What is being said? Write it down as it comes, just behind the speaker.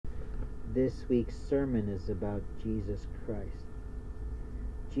This week's sermon is about Jesus Christ.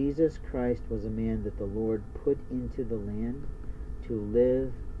 Jesus Christ was a man that the Lord put into the land to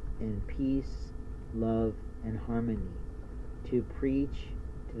live in peace, love, and harmony, to preach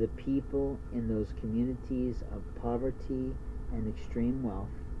to the people in those communities of poverty and extreme wealth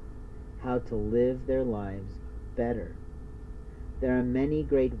how to live their lives better. There are many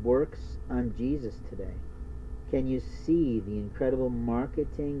great works on Jesus today. Can you see the incredible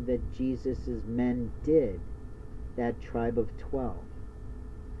marketing that Jesus' men did, that tribe of 12?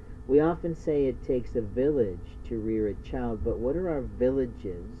 We often say it takes a village to rear a child, but what are our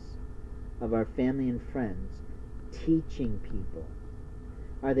villages of our family and friends teaching people?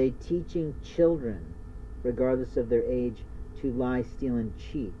 Are they teaching children, regardless of their age, to lie, steal, and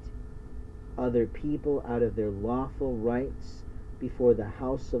cheat other people out of their lawful rights before the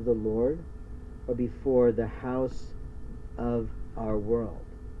house of the Lord or before the house of our world?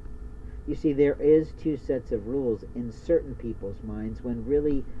 You see, there is two sets of rules in certain people's minds, when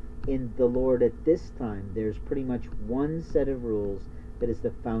really in the Lord at this time there's pretty much one set of rules that is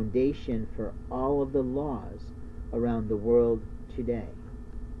the foundation for all of the laws around the world today.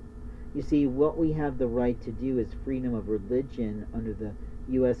 You see, what we have the right to do is freedom of religion under the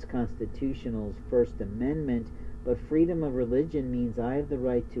U.S. Constitutional's First Amendment, but freedom of religion means I have the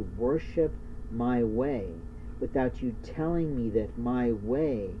right to worship my way without you telling me that my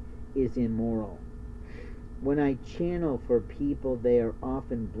way is immoral. When I channel for people, they are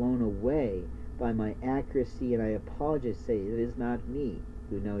often blown away by my accuracy, and I apologize, say it is not me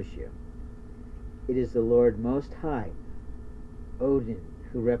who knows you. It is the Lord Most High, Odin,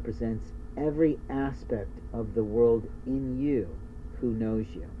 who represents every aspect of the world in you, who knows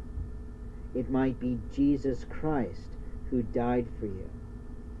you. It might be Jesus Christ who died for you,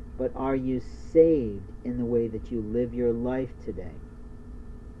 but are you saved in the way that you live your life today?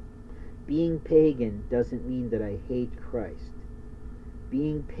 Being pagan doesn't mean that I hate Christ.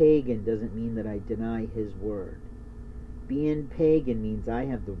 Being pagan doesn't mean that I deny His word. Being pagan means I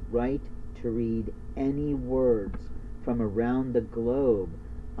have the right to read any words from around the globe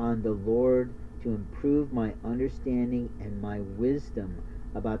on the Lord to improve my understanding and my wisdom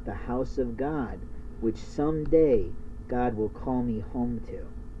about the house of God, which someday God will call me home to.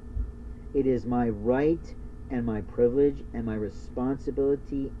 It is my right and my privilege and my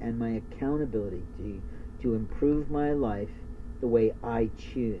responsibility and my accountability to improve my life the way I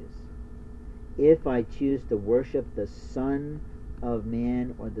choose. If I choose to worship the Son of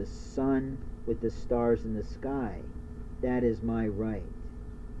Man or the sun with the stars in the sky, that is my right.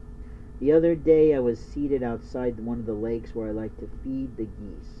 The other day I was seated outside one of the lakes where I like to feed the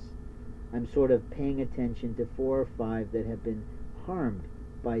geese. I'm sort of paying attention to 4 or 5 that have been harmed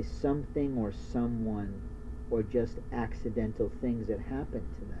by something or someone or just accidental things that happen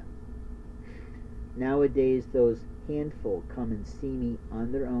to them. Nowadays those handful come and see me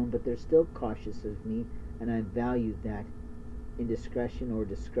on their own, but they're still cautious of me, and I value that indiscretion or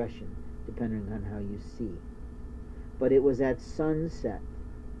discretion, depending on how you see. But it was at sunset,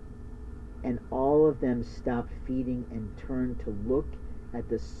 and all of them stopped feeding and turned to look at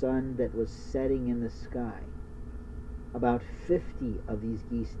the sun that was setting in the sky. About 50 of these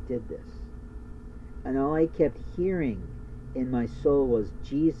geese did this. And all I kept hearing in my soul was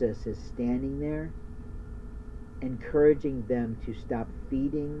Jesus is standing there, encouraging them to stop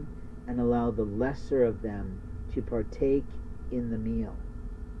feeding and allow the lesser of them to partake in the meal.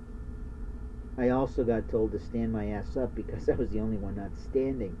 I also got told to stand my ass up because I was the only one not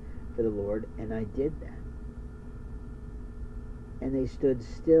standing for the Lord, and I did that. And they stood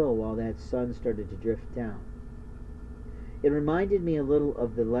still while that sun started to drift down. It reminded me a little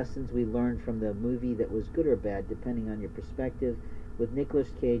of the lessons we learned from the movie that was good or bad, depending on your perspective, with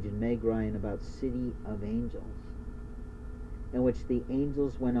Nicolas Cage and Meg Ryan about City of Angels, in which the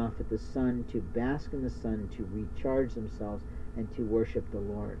angels went off at the sun to bask in the sun, to recharge themselves, and to worship the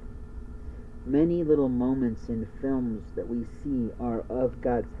Lord. Many little moments in films that we see are of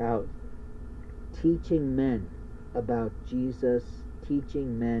God's house, teaching men about Jesus,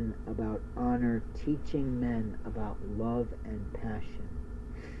 teaching men about honor, teaching men about love and passion.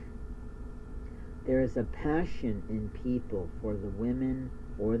 There is a passion in people for the women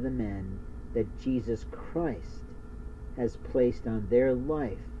or the men that Jesus Christ has placed on their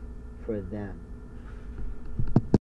life for them.